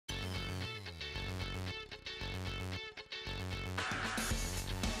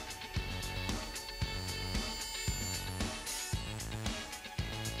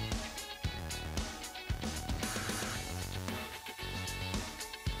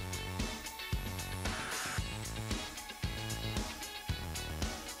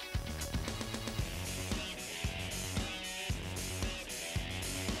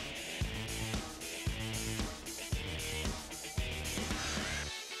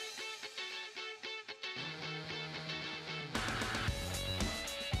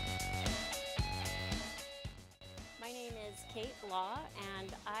Law,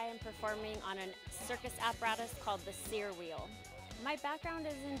 and I am performing on a circus apparatus called the Sear Wheel. My background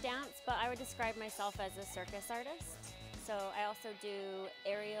is in dance, but I would describe myself as a circus artist. So I also do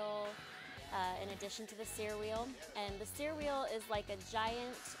aerial in addition to the Sear Wheel. And the Sear Wheel is like a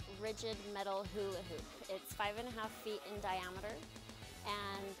giant, rigid metal hula hoop. It's 5.5 feet in diameter,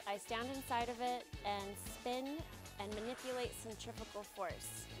 and I stand inside of it and spin and manipulate centrifugal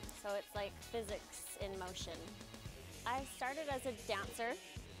force. So it's like physics in motion. I started as a dancer,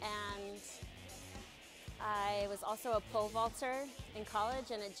 and I was also a pole vaulter in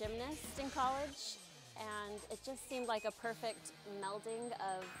college and a gymnast in college, and it just seemed like a perfect melding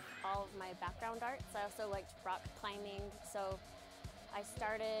of all of my background arts. I also liked rock climbing, so I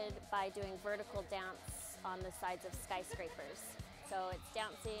started by doing vertical dance on the sides of skyscrapers. So it's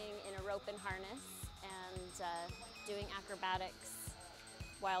dancing in a rope and harness and doing acrobatics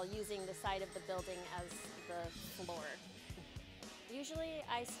while using the side of the building as the floor. Usually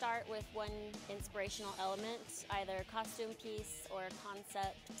I start with one inspirational element, either a costume piece or a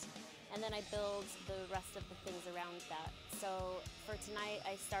concept, and then I build the rest of the things around that. So for tonight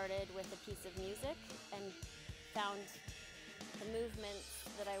I started with a piece of music and found the movements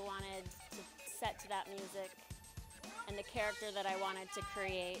that I wanted to set to that music and the character that I wanted to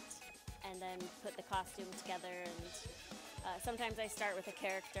create, and then put the costume together. And sometimes I start with a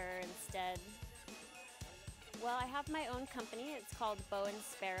character instead. Well, I have my own company. It's called Bow and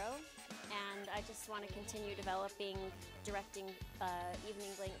Sparrow, and I just want to continue developing, directing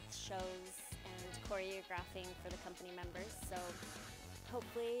evening length shows and choreographing for the company members. So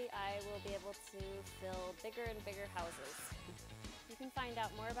hopefully I will be able to fill bigger and bigger houses. You can find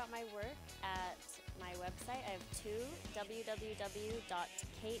out more about my work at my website. I have two,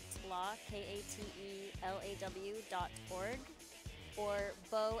 www.katelaw.org or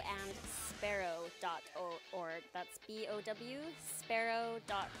bowandsparrow.org. That's BOW,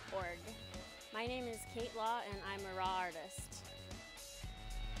 sparrow.org. My name is Kate Law, and I'm a raw artist.